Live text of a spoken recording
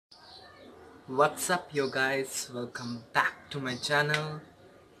What's up yo guys, welcome back to my channel.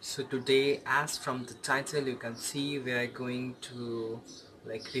 So today, as from the title you can see, we are going to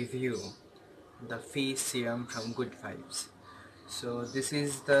review the face serum from Good Vibes. So this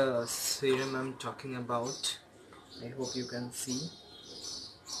is the serum I'm talking about. I hope you can see.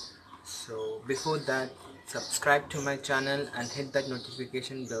 So before that, subscribe to my channel and hit that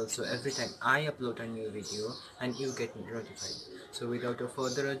notification bell so every time I upload a new video and you get notified. So without a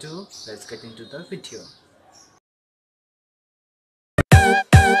further ado, let's get into the video.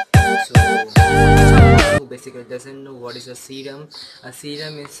 So someone who basically doesn't know what is a serum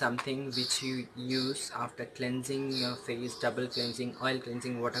is something which you use after cleansing your face, double cleansing, oil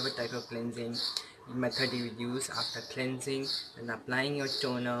cleansing, whatever type of cleansing method you use. After cleansing and applying your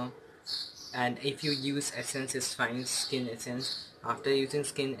toner, and if you use essence is fine, skin essence. After using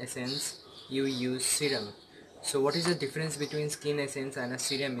skin essence you use serum. So what is the difference between skin essence and a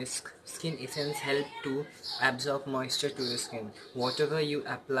serum is skin essence help to absorb moisture to your skin. Whatever you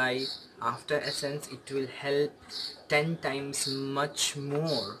apply after essence, it will help 10 times much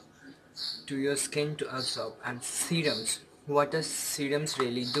more to your skin to absorb. And serums, what does serums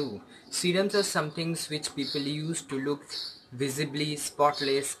really do? Serums are some things which people use to look visibly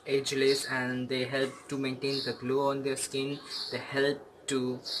spotless, ageless, and they help to maintain the glow on their skin. They help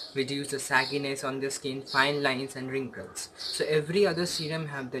to reduce the sagginess on the skin, fine lines and wrinkles. So every other serum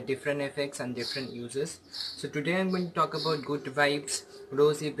have the different effects and different uses. So today I'm going to talk about Good Vibes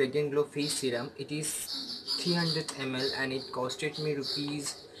Rosy Brilliant Glow Face Serum. It is 300 ml and it costed me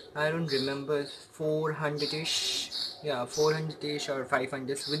rupees, I don't remember, 400ish. Yeah, 400ish or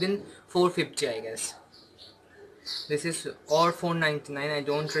 500, within 450 I guess. This is, or 499, I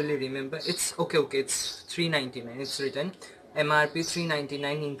don't really remember. It's okay, it's 399. It's written MRP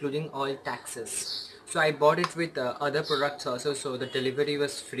 399 including all taxes. So I bought it with other products also, so the delivery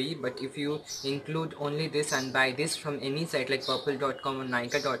was free. But if you include only this and buy this from any site like purple.com or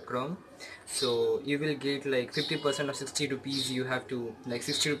nika.com, so you will get like 50% of 60 rupees. You have to, like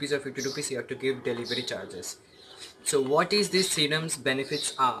 60 rupees or 50 rupees you have to give delivery charges. So what is this serum's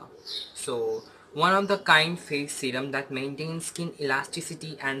benefits are? So one of the kind face serum that maintains skin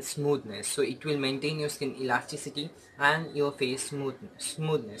elasticity and smoothness. So it will maintain your skin elasticity and your face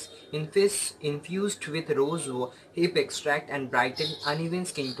smoothness. Infused with rose hip extract and brighten uneven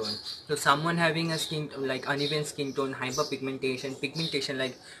skin tone. So someone having a skin like uneven skin tone, pigmentation,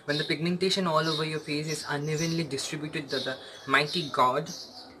 like when the pigmentation all over your face is unevenly distributed to the mighty god,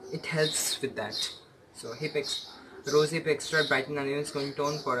 it helps with that. So rose hip extra brighten uneven skin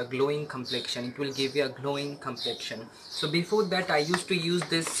tone for a glowing complexion. It will give you a glowing complexion. So before that I used to use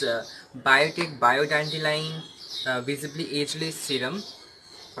this Biotech Biodandelion visibly ageless serum.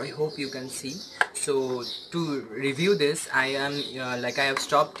 I hope you can see. So to review this, I am I have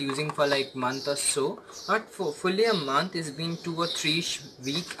stopped using for like month or so. Not for fully a month. It's been 2 or 3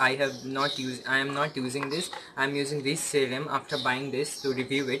 week. I am not using this. I'm using this serum after buying this to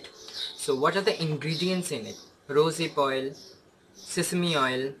review it. So what are the ingredients in it? Rosehip oil, sesame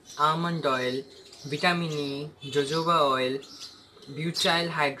oil, almond oil, vitamin E, jojoba oil, butyl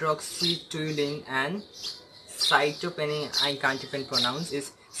hydroxytoluene, and cytopene, I can't even pronounce,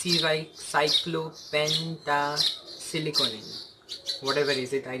 is cyclopentasilicone. Whatever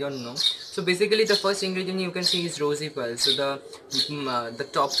is it, I don't know. So basically the first ingredient you can see is rosy pearl. So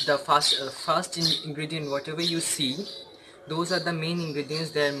first ingredient, whatever you see, those are the main ingredients.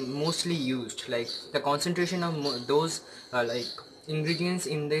 They're mostly used, like the concentration of those ingredients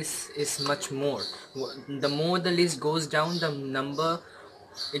in this is much more. The more the list goes down, the number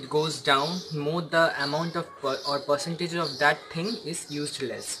it goes down, more the amount of or percentage of that thing is used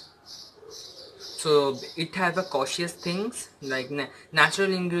less. So it have a cautious things, like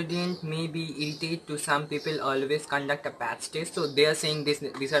natural ingredient may be irritate to some people, always conduct a patch test. So they are saying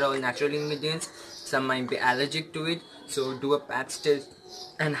these are all natural ingredients, some might be allergic to it, so do a patch test.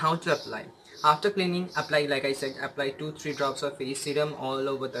 And how to apply: after cleaning, apply, like I said, apply 2-3 drops of face serum all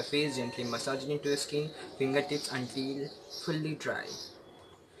over the face, gently massage it into your skin, fingertips until fully dry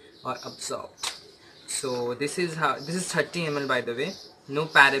or absorbed. So this is 30 ml, by the way. No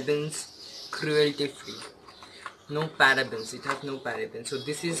parabens, cruelty free, no parabens, it has no parabens. So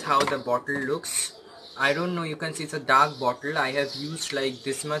this is how the bottle looks. I don't know, you can see it's a dark bottle. I have used like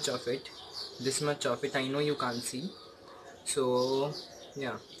this much of it, I know you can't see. So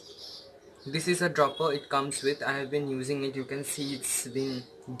yeah, this is a dropper it comes with. I have been using it. You can see it's been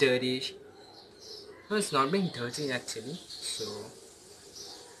dirty. No, it's not been dirty actually. So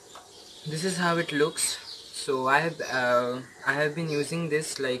this is how it looks. So I have been using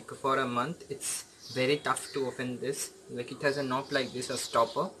this like for a month. It's very tough to open this. Like it has a knob like this, a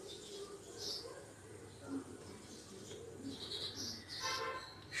stopper.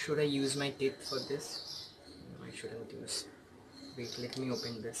 Should I use my teeth for this? No, I shouldn't use. Wait, let me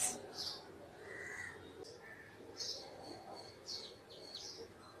open this.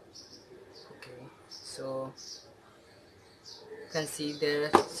 Okay, so you can see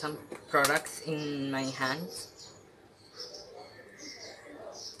there are some products in my hands.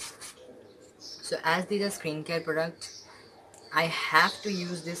 So as these are skincare products, I have to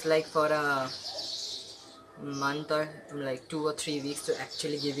use this like for a month or like 2 or 3 weeks to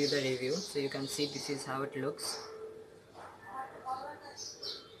actually give you the review. So you can see this is how it looks.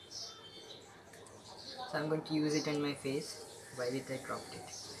 So I'm going to use it on my face. Why did I dropped it?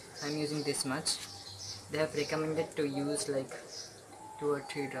 I'm using this much. They have recommended to use like 2 or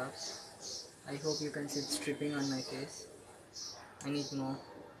 3 drops. I hope you can see it's dripping on my face. I need more.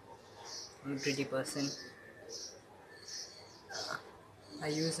 I'm a pretty person. I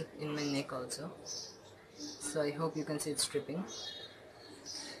use it in my neck also. So I hope you can see it's dripping.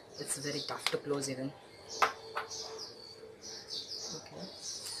 It's very tough to close even. Okay,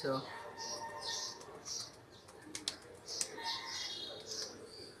 so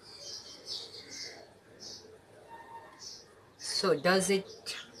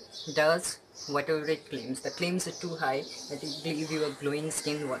does whatever it claims. The claims are too high that it will give you a glowing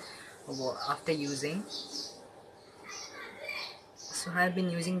skin after using. So I have been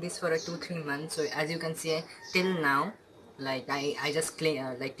using this for a 2-3 months. So as you can see, till now, like I just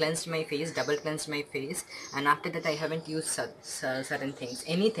cleansed my face, double cleansed my face, and after that I haven't used certain things,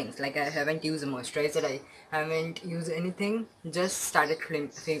 anything. Like I haven't used moisturizer, I haven't used anything. Just started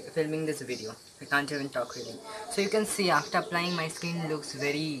filming this video. I can't even talk really. So you can see after applying, my skin looks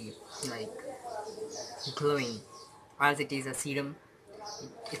very like glowing. As it is a serum,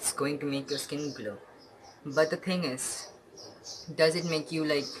 it's going to make your skin glow. But the thing is, does it make you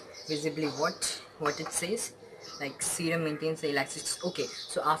like visibly what it says? Like serum maintains the elasticity. Okay,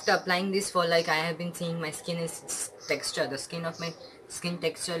 so after applying this for like I have been seeing my skin is texture. The skin of my skin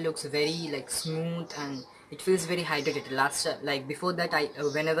texture looks very like smooth and it feels very hydrated. Last like before that,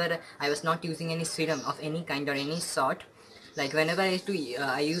 whenever I was not using any serum of any kind or any sort, like whenever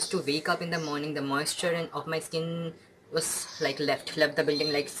I used to wake up in the morning, the moisture of my skin was like left the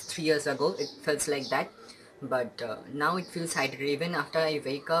building like 3 years ago. It feels like that. But now it feels hydrated. Even after I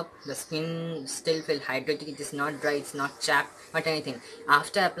wake up, the skin still feels hydrated. It is not dry, it's not chapped, not anything.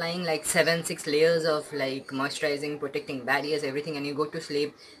 After applying like 7-6 layers of like moisturizing, protecting barriers, everything, and you go to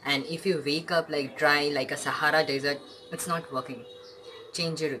sleep, and if you wake up like dry like a Sahara desert, it's not working.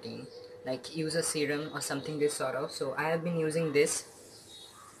 Change your routine, like use a serum or something this sort of. So I have been using this.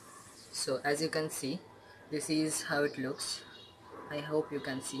 So as you can see, this is how it looks. I hope you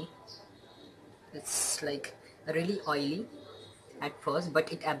can see. It's like really oily at first, but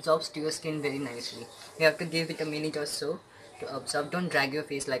it absorbs to your skin very nicely. You have to give it a minute or so to absorb. Don't drag your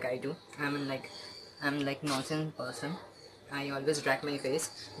face like I do. I'm like nonsense person. I always drag my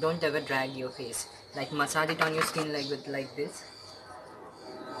face. Don't ever drag your face. Like massage it on your skin like this.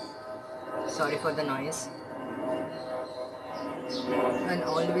 Sorry for the noise. And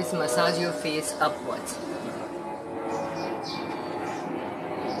always massage your face upwards.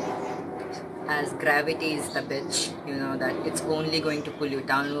 As gravity is the bitch, you know that it's only going to pull you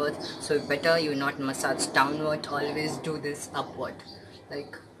downwards. So better you not massage downward. Always do this upward,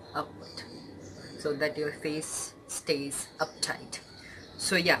 like upward, so that your face stays uptight.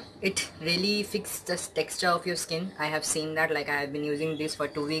 So yeah, it really fixed the texture of your skin. I have seen that. Like I have been using this for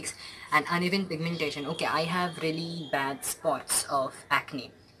 2 weeks. And uneven pigmentation. Okay, I have really bad spots of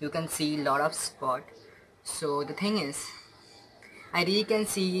acne. You can see a lot of spot. So the thing is, I really can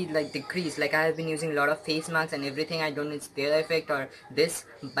see like decrease. Like I have been using a lot of face masks and everything. I don't know it's their effect or this,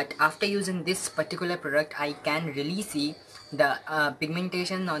 but after using this particular product, I can really see the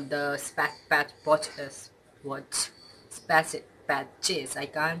pigmentation or the patches. I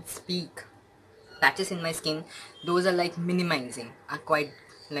can't speak. Patches in my skin. Those are like minimizing. Are quite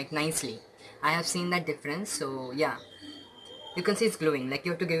like nicely. I have seen that difference. So yeah, you can see it's glowing. Like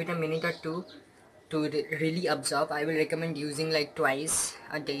you have to give it a minute or two to really absorb. I will recommend using like twice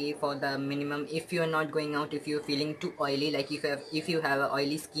a day for the minimum. If you are not going out, if you're feeling too oily, like if you have a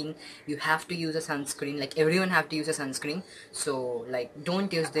oily skin, you have to use a sunscreen. Like everyone have to use a sunscreen. So like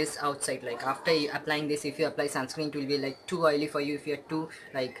don't use this outside. Like after applying this, if you apply sunscreen, it will be like too oily for you. If you're too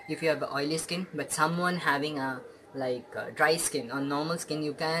like if you have a oily skin, but someone having a like dry skin or normal skin,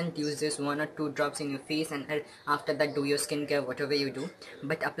 you can't use this 1 or 2 drops in your face and after that do your skincare whatever you do.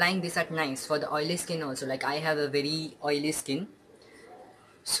 But applying this at night for the oily skin also, like I have a very oily skin,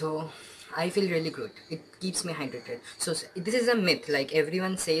 so I feel really good. It keeps me hydrated. So this is a myth. Like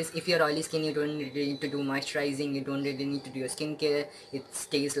everyone says, if you're oily skin, you don't really need to do moisturizing. You don't really need to do your skincare. It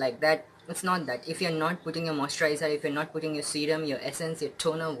stays like that. It's not that. If you're not putting your moisturizer, if you're not putting your serum, your essence, your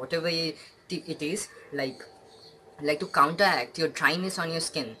toner, whatever it is, like to counteract your dryness on your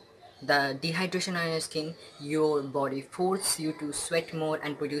skin, the dehydration on your skin, your body forces you to sweat more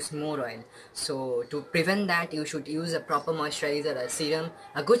and produce more oil. So to prevent that, you should use a proper moisturizer, a serum,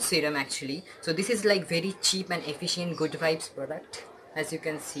 a good serum actually. So this is like very cheap and efficient good vibes product. As you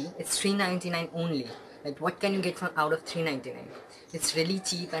can see, it's 3.99 only. Like what can you get from out of 3.99? It's really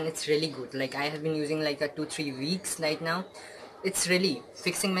cheap and it's really good. Like I have been using like a 2-3 weeks right now. It's really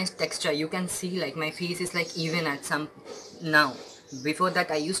fixing my texture. You can see like my face is like even at some now. Before that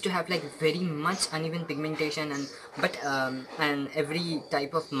I used to have like very much uneven pigmentation and every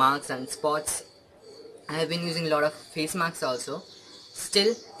type of marks and spots. I have been using a lot of face masks also.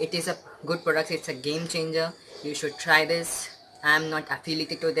 Still, it is a good product. It's a game changer. You should try this. I'm not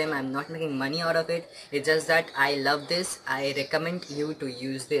affiliated to them. I'm not making money out of it. It's just that I love this. I recommend you to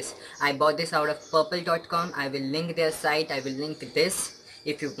use this. I bought this out of purple.com. I will link their site. I will link this.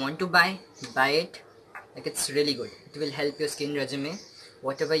 If you want to buy it. Like it's really good. It will help your skin regimen.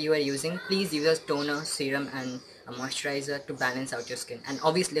 Whatever you are using, please use a toner, serum and a moisturizer to balance out your skin. And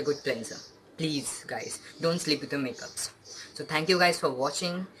obviously a good cleanser. Please guys, don't sleep with your makeups. So thank you guys for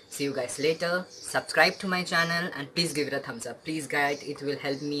watching. See you guys later. Subscribe to my channel and please give it a thumbs up. Please guys, it will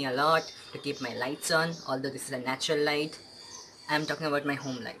help me a lot to keep my lights on. Although this is a natural light, I'm talking about my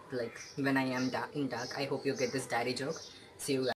home light. Like when I am in dark. I hope you get this daddy joke. See you guys.